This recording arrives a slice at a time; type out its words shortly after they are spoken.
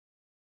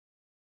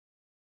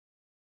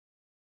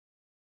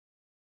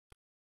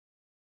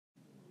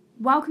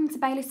Welcome to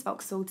Baylis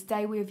Vauxhall.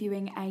 Today we're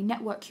viewing a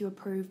Network Q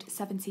approved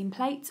 17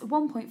 plate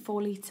 1.4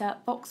 litre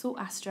Vauxhall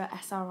Astra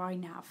SRI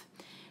nav.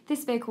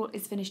 This vehicle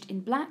is finished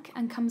in black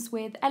and comes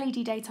with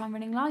LED daytime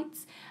running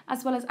lights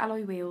as well as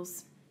alloy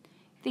wheels.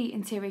 The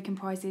interior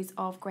comprises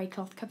of grey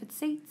cloth covered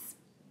seats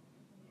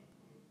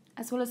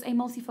as well as a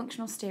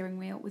multifunctional steering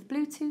wheel with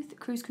Bluetooth,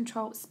 cruise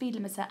control, speed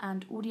limiter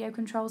and audio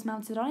controls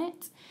mounted on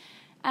it,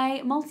 a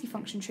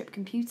multifunction trip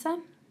computer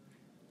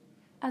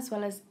as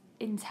well as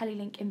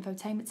IntelliLink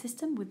infotainment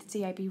system with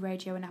DAB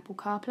radio and Apple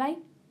CarPlay,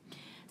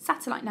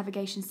 satellite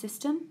navigation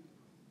system,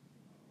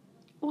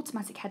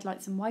 automatic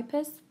headlights and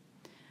wipers,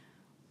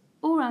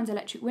 all-round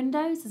electric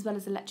windows as well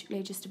as electrically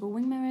adjustable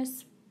wing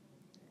mirrors,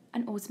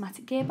 an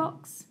automatic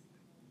gearbox,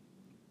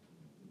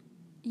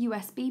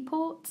 USB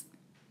port,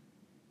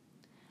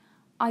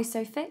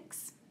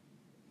 ISOFIX,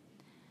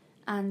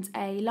 and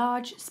a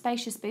large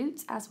spacious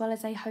boot as well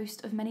as a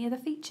host of many other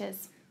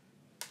features.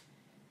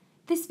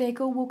 This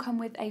vehicle will come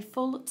with a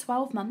full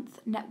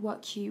 12-month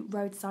Network Q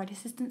roadside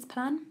assistance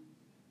plan,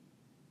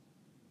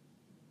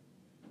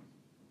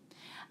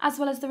 as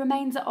well as the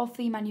remainder of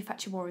the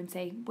manufacturer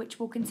warranty, which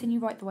will continue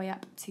right the way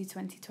up to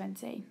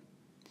 2020. It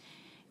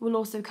will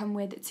also come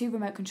with 2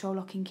 remote control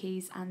locking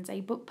keys and a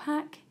book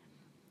pack,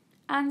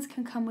 and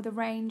can come with a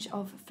range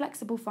of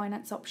flexible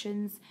finance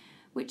options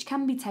which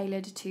can be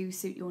tailored to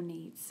suit your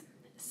needs.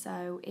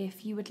 So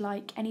if you would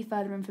like any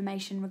further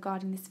information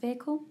regarding this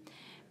vehicle,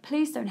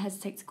 please don't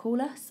hesitate to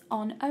call us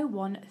on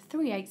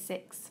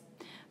 01386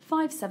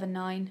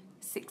 579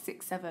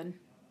 667.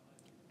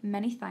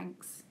 Many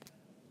thanks.